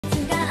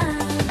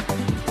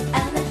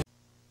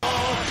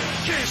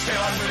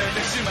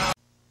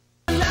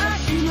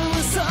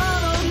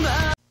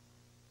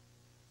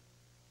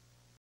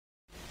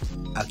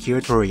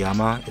Akira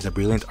Toriyama is a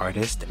brilliant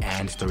artist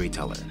and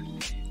storyteller.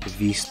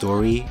 The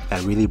story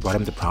that really brought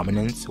him to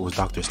prominence was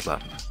Dr.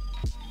 Slump,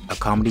 a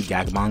comedy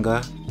gag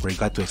manga where he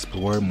got to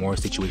explore more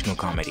situational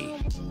comedy.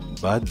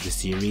 But the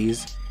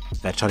series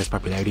that shot his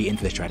popularity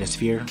into the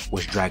stratosphere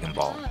was Dragon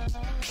Ball.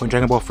 When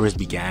Dragon Ball first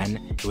began,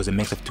 it was a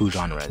mix of two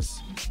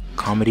genres,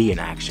 comedy and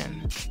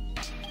action.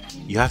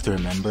 You have to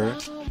remember,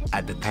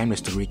 at the time the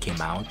story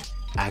came out,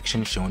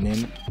 action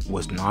shonen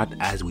was not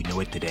as we know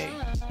it today.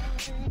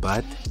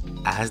 But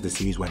as the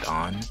series went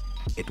on,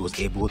 it was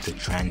able to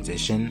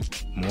transition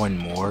more and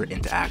more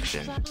into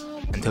action,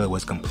 until it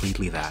was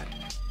completely that.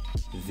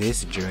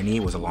 This journey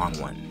was a long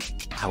one,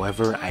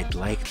 however I'd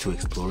like to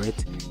explore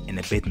it in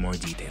a bit more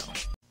detail.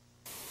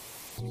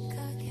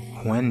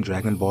 When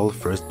Dragon Ball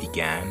first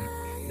began,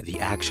 the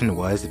action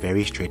was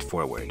very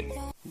straightforward,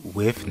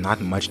 with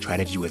not much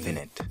strategy within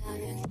it.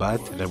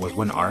 But there was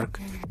one arc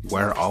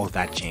where all of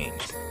that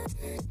changed.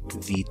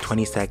 The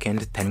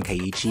 22nd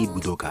Tenkaichi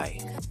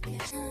Budokai.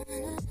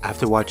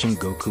 After watching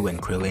Goku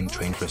and Krillin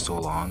train for so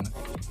long,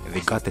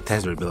 they got to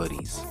test their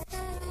abilities.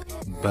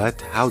 But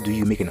how do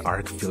you make an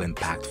arc feel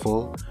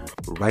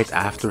impactful right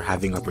after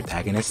having a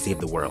protagonist save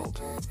the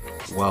world?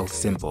 Well,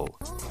 simple.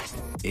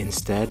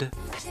 Instead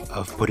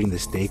of putting the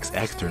stakes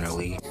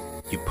externally,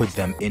 you put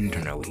them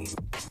internally.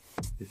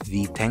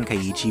 The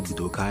Tenkaichi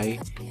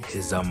Budokai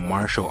is a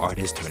martial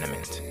artist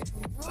tournament,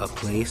 a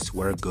place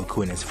where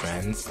Goku and his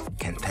friends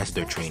can test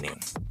their training.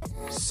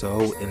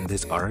 So in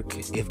this arc,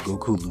 if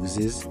Goku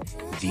loses,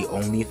 the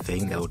only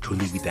thing that will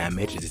truly be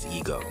damaged is his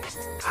ego.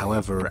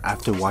 However,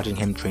 after watching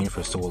him train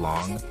for so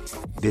long,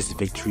 this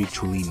victory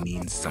truly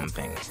means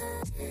something.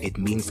 It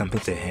means something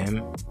to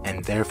him,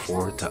 and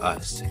therefore to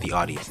us, the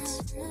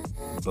audience.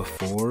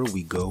 Before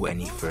we go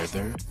any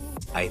further,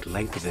 I'd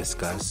like to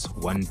discuss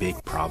one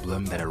big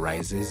problem that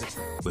arises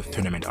with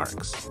tournament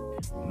arcs.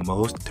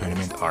 Most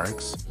tournament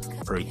arcs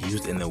are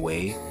used in a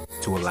way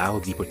to allow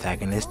the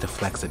protagonist to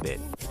flex a bit,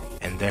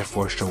 and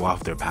therefore show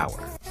off their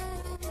power.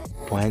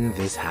 When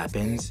this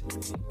happens,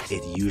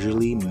 it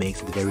usually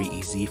makes it very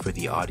easy for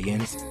the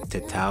audience to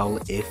tell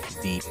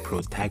if the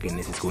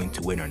protagonist is going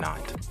to win or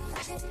not,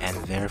 and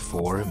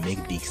therefore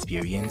make the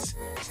experience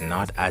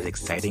not as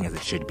exciting as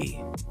it should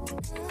be.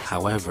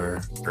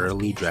 However,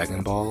 early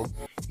Dragon Ball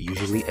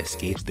usually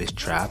escapes this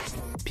trap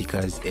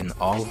because in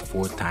all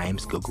 4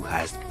 times Goku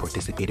has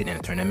participated in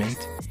a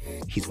tournament,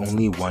 he's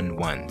only won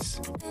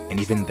once, and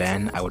even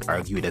then I would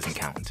argue it doesn't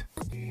count.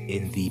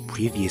 In the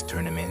previous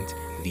tournament,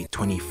 the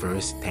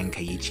 21st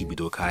Tenkaichi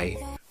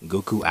Budokai,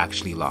 Goku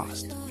actually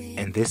lost,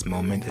 and this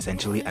moment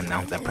essentially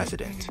announced a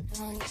precedent.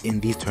 In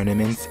these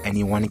tournaments,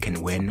 anyone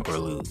can win or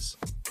lose.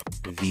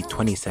 The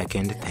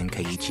 22nd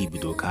Tenkaichi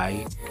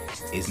Budokai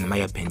is, in my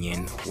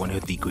opinion, one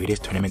of the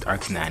greatest tournament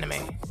arcs in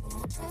anime.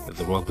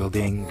 The world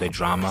building, the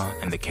drama,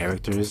 and the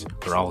characters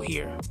are all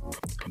here.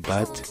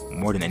 But,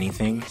 more than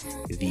anything,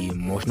 the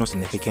emotional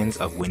significance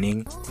of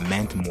winning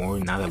meant more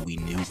now that we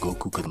knew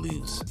Goku could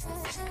lose.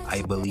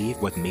 I believe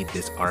what made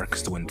this arc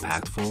so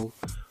impactful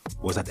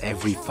was that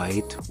every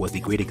fight was a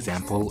great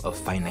example of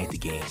finite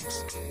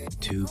games.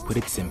 To put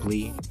it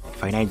simply,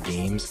 finite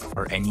games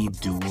are any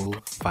duel,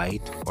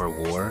 fight, or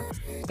war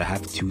that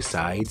have 2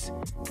 sides,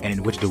 and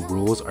in which the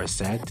rules are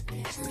set,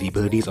 the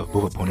abilities of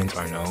both opponents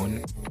are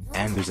known,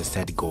 and there's a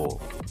set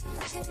goal.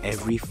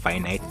 Every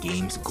finite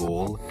game's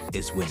goal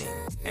is winning,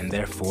 and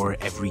therefore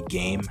every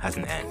game has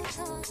an end.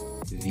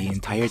 The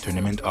entire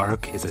tournament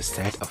arc is a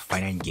set of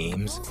finite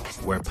games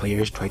where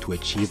players try to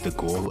achieve the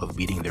goal of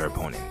beating their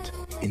opponent.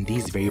 In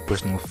these very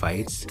personal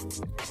fights,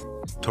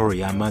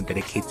 Toriyama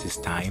dedicates his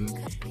time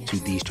to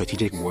the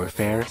strategic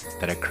warfare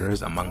that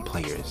occurs among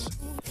players.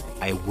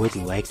 I would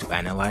like to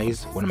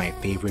analyze one of my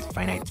favorite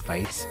finite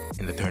fights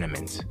in the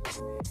tournament,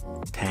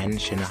 Tien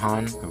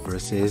Shinhan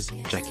versus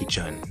Jackie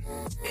Chun.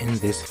 In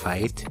this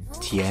fight,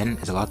 Tien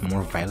is a lot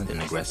more violent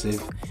and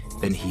aggressive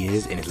than he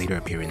is in his later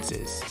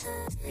appearances.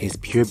 His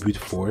pure brute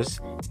force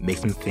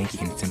makes him think he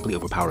can simply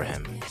overpower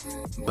him.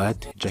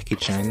 But Jackie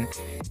Chun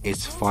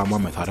is far more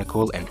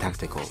methodical and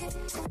tactical.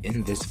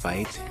 In this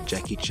fight,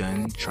 Jackie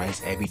Chun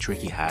tries every trick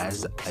he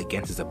has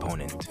against his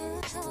opponent.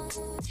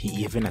 He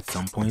even at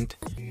some point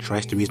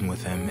tries to reason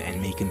with him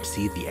and make him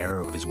see the error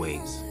of his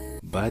ways.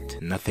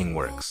 But nothing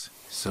works.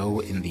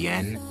 So in the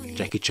end,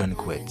 Jackie Chun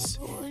quits.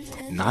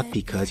 Not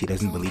because he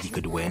doesn't believe he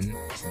could win,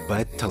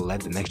 but to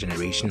let the next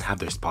generation have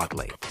their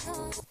spotlight.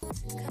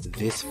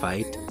 This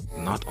fight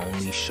not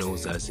only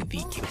shows us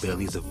the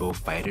capabilities of both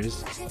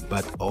fighters,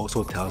 but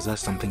also tells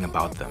us something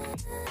about them.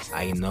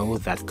 I know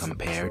that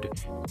compared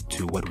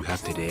to what we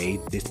have today,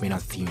 this may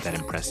not seem that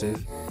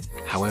impressive.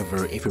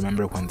 However, if you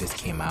remember when this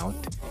came out,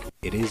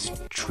 it is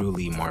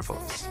truly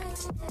marvelous.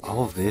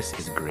 All of this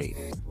is great,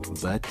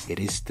 but it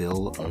is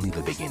still only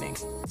the beginning.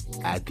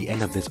 At the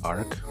end of this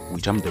arc,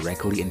 we jump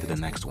directly into the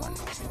next one,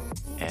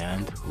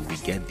 and we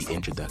get the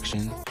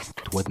introduction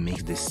to what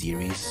makes this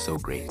series so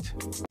great.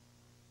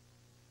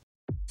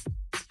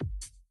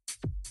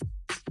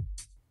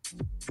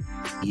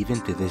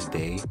 Even to this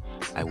day,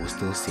 I will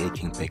still say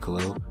King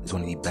Piccolo is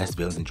one of the best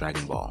villains in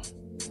Dragon Ball.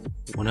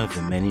 One of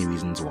the many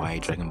reasons why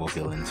Dragon Ball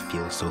villains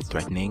feel so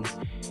threatening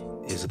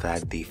is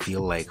that they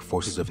feel like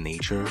forces of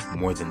nature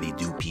more than they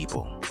do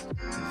people.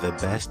 The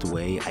best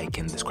way I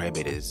can describe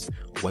it is,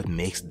 what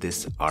makes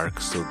this arc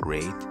so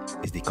great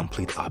is the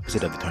complete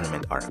opposite of the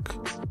tournament arc.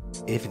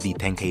 If the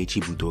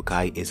Tenkaichi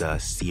Budokai is a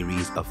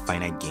series of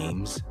finite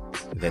games,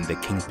 then the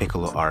King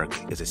Piccolo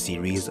arc is a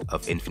series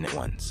of infinite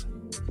ones.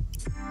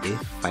 If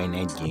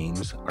finite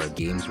games are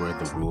games where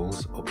the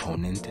rules,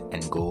 opponent,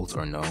 and goals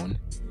are known,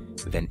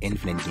 then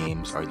infinite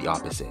games are the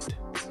opposite.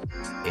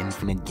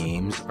 Infinite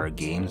games are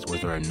games where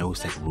there are no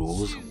set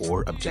rules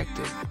or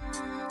objective.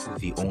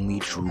 The only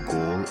true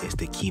goal is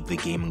to keep the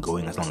game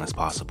going as long as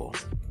possible.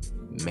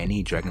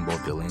 Many Dragon Ball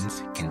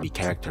villains can be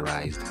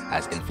characterized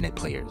as infinite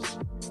players.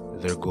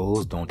 Their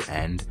goals don't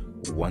end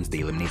once they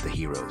eliminate the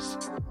heroes.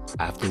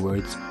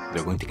 Afterwards,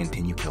 they're going to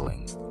continue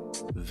killing.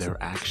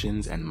 Their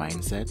actions and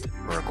mindset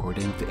are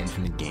according to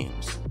infinite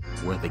games,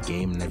 where the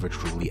game never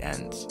truly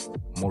ends.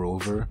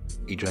 Moreover,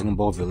 a Dragon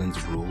Ball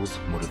villain's rules,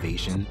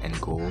 motivation, and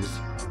goals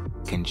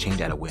can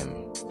change at a whim.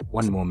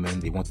 One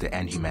moment they want to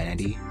end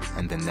humanity,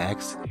 and the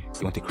next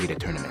they want to create a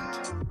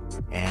tournament.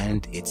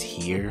 And it's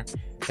here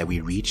that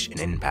we reach an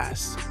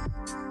impasse.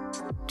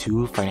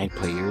 Two finite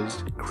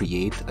players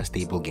create a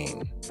stable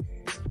game,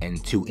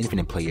 and two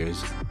infinite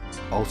players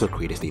also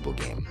create a stable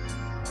game.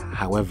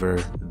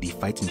 However, the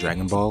fights in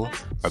Dragon Ball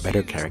are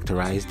better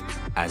characterized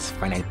as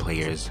finite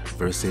players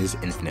versus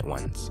infinite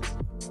ones,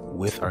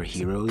 with our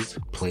heroes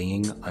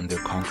playing under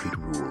concrete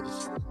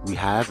rules. We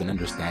have an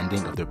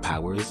understanding of their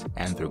powers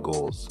and their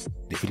goals,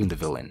 defeating the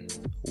villain,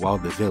 while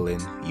the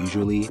villain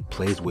usually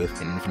plays with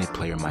an infinite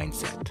player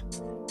mindset.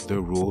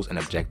 Their rules and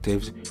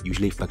objectives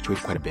usually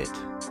fluctuate quite a bit,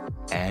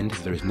 and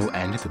there is no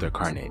end to their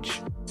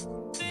carnage.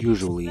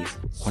 Usually,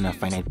 when a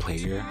finite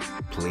player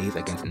plays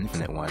against an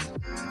infinite one,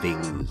 they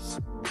lose,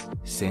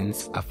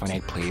 since a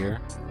finite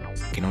player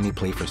can only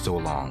play for so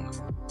long,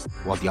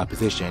 while the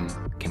opposition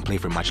can play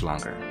for much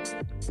longer.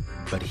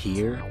 But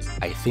here,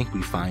 I think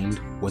we find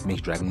what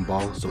makes Dragon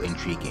Ball so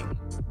intriguing.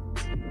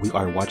 We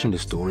are watching the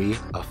story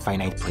of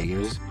finite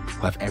players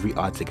who have every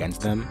odds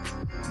against them,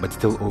 but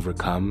still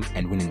overcome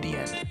and win in the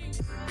end.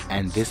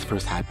 And this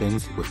first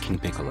happens with King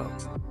Piccolo.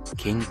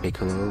 King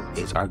Piccolo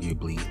is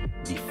arguably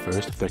the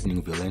first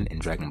threatening villain in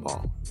Dragon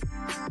Ball.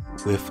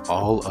 With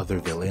all other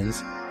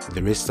villains,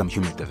 there is some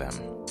humor to them,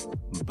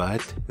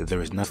 but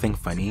there is nothing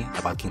funny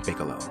about King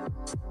Piccolo,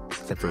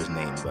 except for his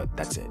name, but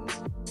that's it.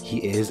 He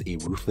is a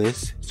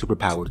ruthless,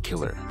 superpowered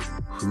killer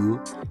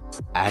who,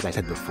 as I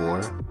said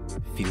before,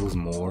 feels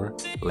more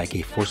like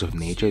a force of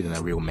nature than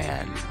a real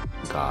man,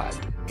 god,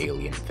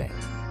 alien thing,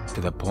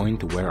 to the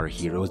point where our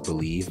heroes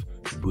believe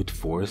brute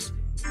force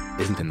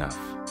isn't enough.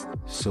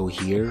 So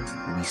here,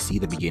 we see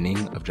the beginning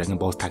of Dragon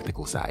Ball's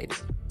tactical side,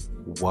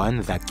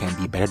 one that can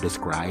be better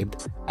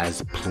described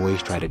as ploy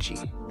strategy.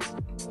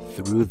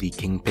 Through the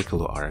King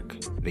Piccolo arc,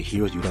 the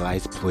heroes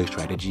utilize ploy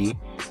strategy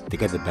to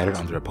get the better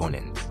on their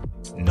opponent,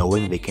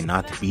 knowing they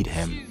cannot beat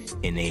him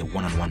in a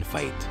one-on-one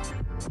fight.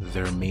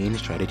 Their main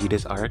strategy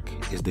this arc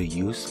is the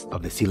use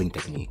of the ceiling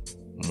technique.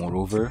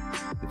 Moreover,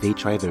 they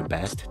try their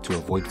best to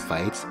avoid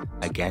fights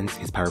against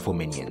his powerful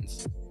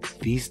minions.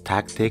 These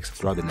tactics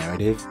throughout the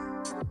narrative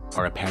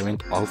are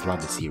apparent all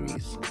throughout the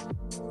series.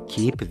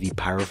 Keep the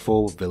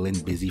powerful villain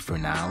busy for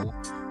now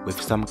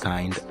with some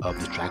kind of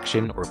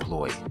distraction or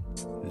ploy.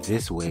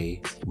 This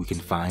way, we can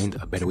find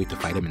a better way to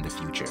fight him in the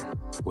future,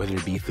 whether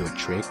it be through a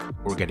trick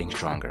or getting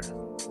stronger.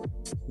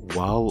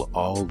 While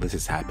all this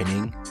is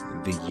happening,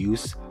 the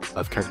use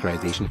of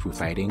characterization through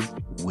fighting,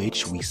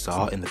 which we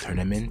saw in the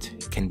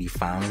tournament, can be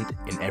found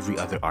in every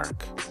other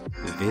arc.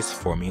 This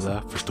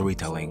formula for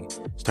storytelling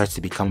starts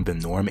to become the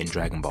norm in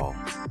Dragon Ball.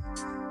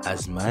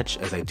 As much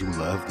as I do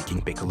love the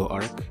King Piccolo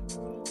arc,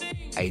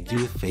 I do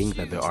think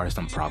that there are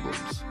some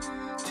problems.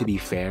 To be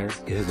fair,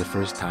 it is the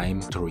first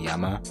time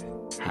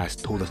Toriyama has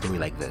told a story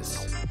like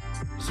this,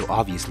 so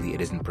obviously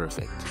it isn't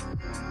perfect.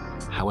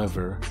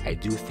 However, I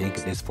do think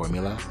this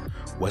formula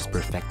was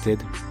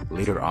perfected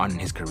later on in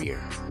his career.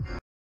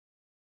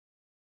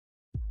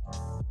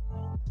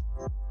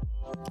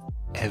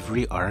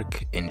 Every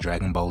arc in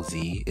Dragon Ball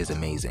Z is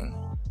amazing,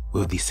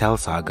 with the Cell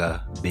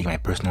Saga being my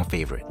personal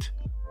favorite.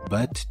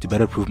 But to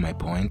better prove my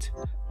point,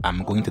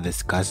 I'm going to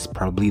discuss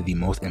probably the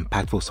most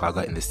impactful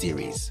saga in the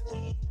series,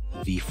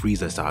 the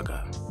Frieza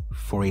saga.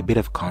 For a bit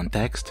of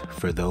context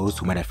for those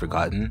who might have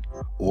forgotten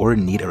or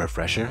need a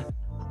refresher,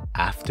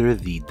 after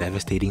the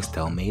devastating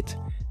stalemate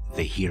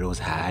the heroes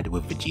had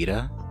with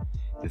Vegeta,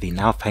 they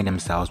now find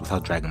themselves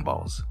without Dragon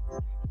Balls,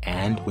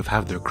 and with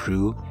half their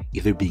crew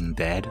either being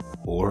dead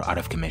or out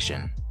of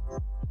commission.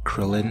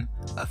 Krillin,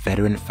 a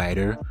veteran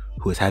fighter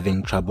who is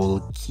having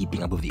trouble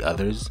keeping up with the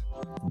others,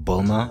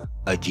 Bulma,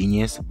 a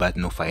genius but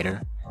no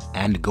fighter,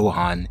 and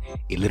Gohan,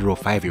 a literal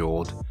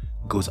 5-year-old,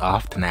 goes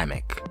off to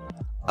Namek,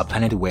 a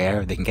planet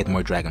where they can get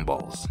more Dragon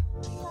Balls.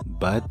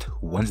 But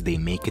once they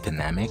make it to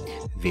Namek,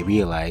 they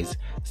realize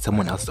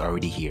someone else is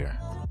already here.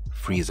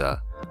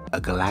 Frieza,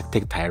 a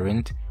galactic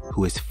tyrant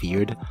who is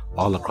feared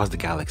all across the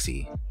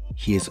galaxy.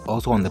 He is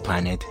also on the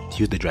planet to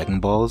use the Dragon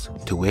Balls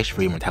to wish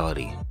for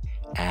immortality,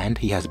 and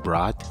he has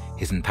brought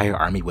his entire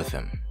army with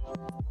him.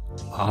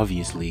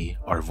 Obviously,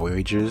 our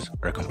Voyagers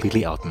are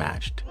completely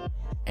outmatched,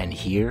 and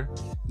here,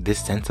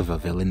 this sense of a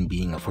villain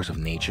being a force of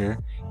nature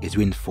is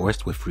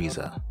reinforced with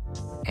Frieza,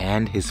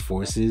 and his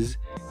forces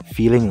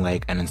feeling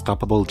like an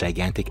unstoppable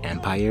gigantic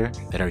empire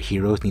that our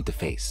heroes need to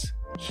face.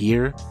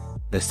 Here,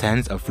 the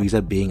sense of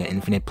Frieza being an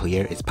infinite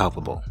player is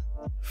palpable.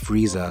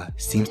 Frieza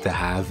seems to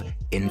have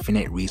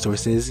infinite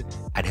resources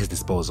at his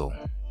disposal.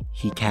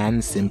 He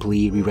can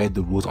simply rewrite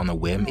the rules on a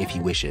whim if he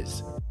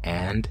wishes,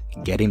 and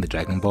getting the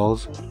Dragon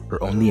Balls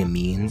are only a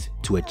means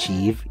to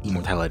achieve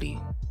immortality,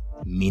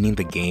 meaning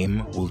the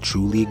game will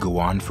truly go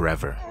on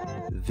forever.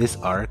 This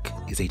arc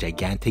is a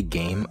gigantic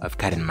game of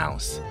cat and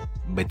mouse,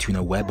 between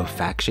a web of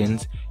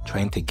factions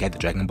trying to get the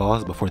Dragon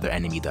Balls before their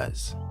enemy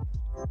does.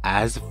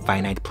 As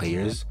finite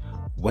players,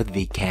 what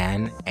they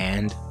can,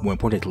 and more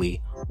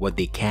importantly, what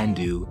they can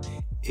do,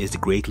 is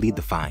greatly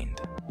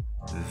defined.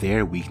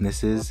 Their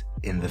weaknesses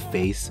in the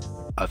face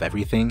of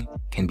everything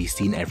can be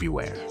seen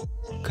everywhere.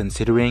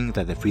 Considering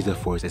that the Frieza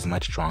force is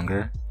much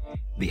stronger,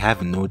 they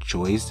have no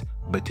choice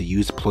but to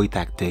use ploy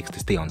tactics to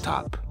stay on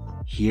top.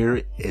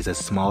 Here is a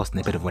small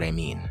snippet of what I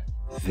mean.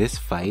 This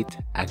fight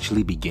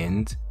actually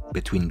begins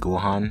between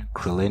Gohan,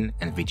 Krillin,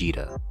 and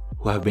Vegeta,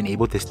 who have been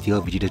able to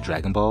steal Vegeta's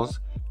Dragon Balls,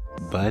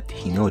 but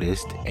he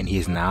noticed and he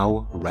is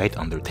now right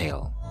on their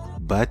tail.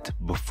 But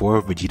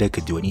before Vegeta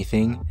could do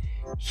anything,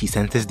 he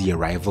senses the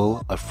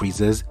arrival of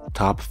Frieza's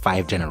top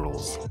 5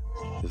 generals,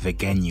 the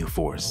Ginyu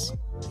Force.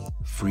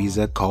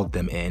 Frieza called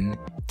them in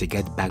to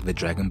get back the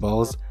Dragon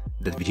Balls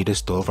that Vegeta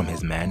stole from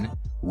his men,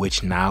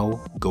 which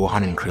now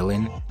Gohan and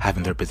Krillin have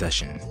in their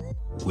possession.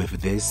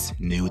 With this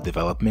new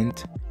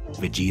development,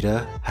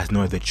 Vegeta has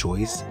no other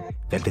choice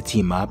than to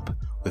team up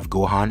with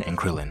Gohan and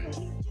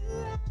Krillin.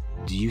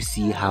 Do you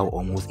see how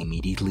almost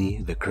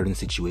immediately the current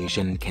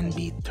situation can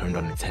be turned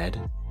on its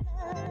head?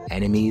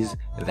 Enemies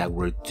that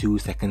were 2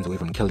 seconds away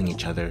from killing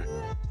each other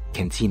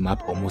can team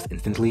up almost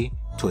instantly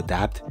to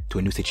adapt to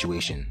a new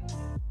situation.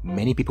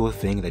 Many people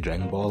think that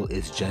Dragon Ball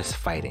is just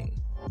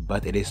fighting,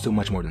 but it is so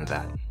much more than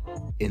that.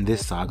 In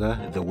this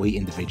saga, the way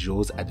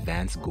individuals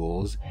advance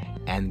goals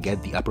and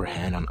get the upper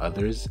hand on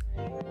others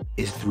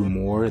is through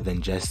more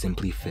than just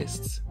simply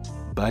fists,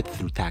 but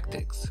through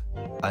tactics.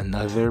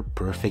 Another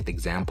perfect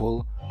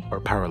example are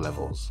power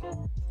levels.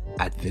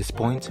 At this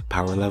point,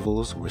 power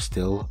levels were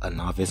still a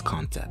novice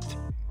concept,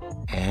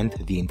 and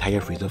the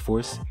entire Frieza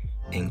force,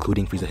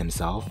 including Frieza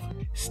himself,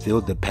 still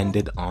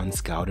depended on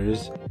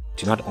scouters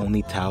to not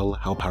only tell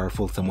how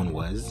powerful someone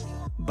was,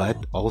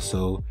 but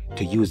also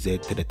to use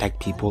it to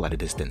detect people at a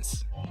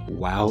distance,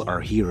 while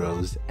our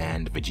heroes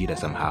and Vegeta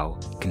somehow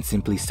can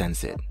simply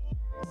sense it.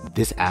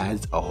 This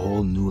adds a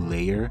whole new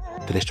layer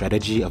to the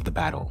strategy of the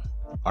battle.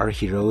 Our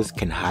heroes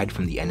can hide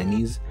from the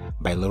enemies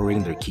by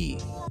lowering their ki,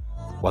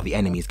 while the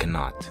enemies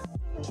cannot.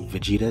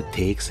 Vegeta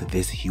takes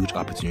this huge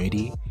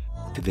opportunity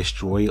to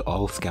destroy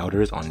all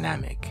scouters on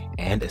Namek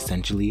and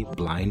essentially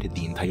blind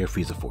the entire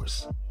Frieza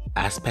force.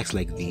 Aspects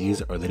like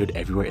these are littered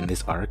everywhere in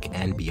this arc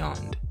and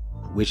beyond,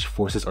 which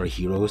forces our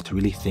heroes to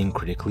really think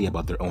critically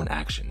about their own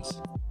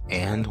actions.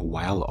 And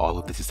while all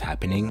of this is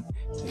happening,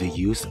 the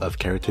use of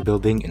character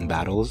building in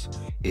battles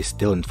is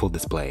still in full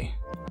display.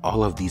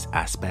 All of these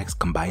aspects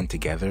combined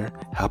together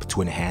help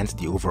to enhance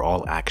the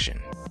overall action.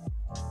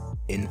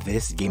 In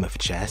this game of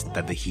chess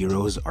that the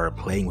heroes are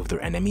playing with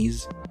their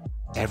enemies,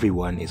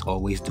 everyone is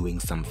always doing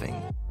something.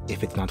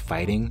 If it's not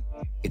fighting,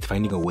 it's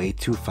finding a way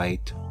to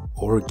fight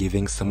or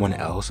giving someone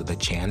else the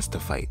chance to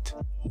fight,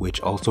 which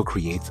also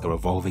creates a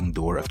revolving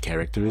door of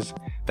characters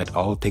that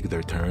all take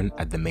their turn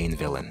at the main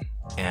villain.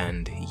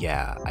 And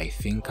yeah, I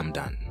think I'm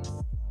done.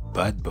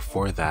 But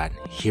before that,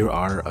 here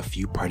are a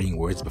few parting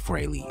words before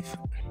I leave.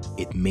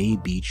 It may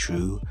be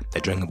true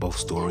that Dragon Ball's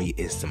story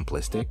is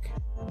simplistic.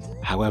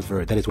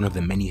 However, that is one of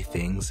the many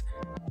things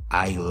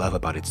I love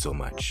about it so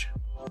much.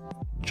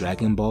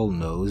 Dragon Ball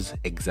knows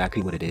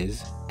exactly what it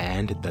is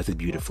and does it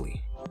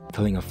beautifully,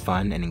 telling a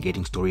fun and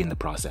engaging story in the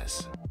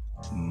process.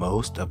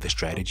 Most of the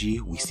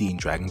strategy we see in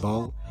Dragon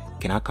Ball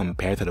cannot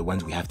compare to the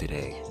ones we have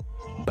today,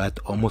 but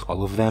almost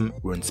all of them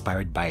were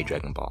inspired by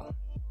Dragon Ball.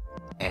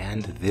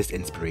 And this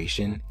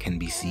inspiration can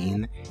be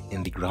seen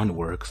in the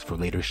groundworks for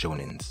later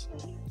shonens,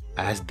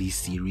 as these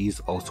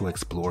series also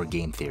explore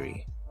game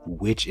theory,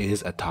 which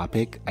is a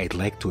topic I'd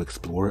like to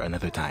explore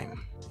another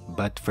time.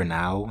 But for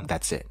now,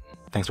 that's it.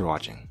 Thanks for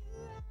watching.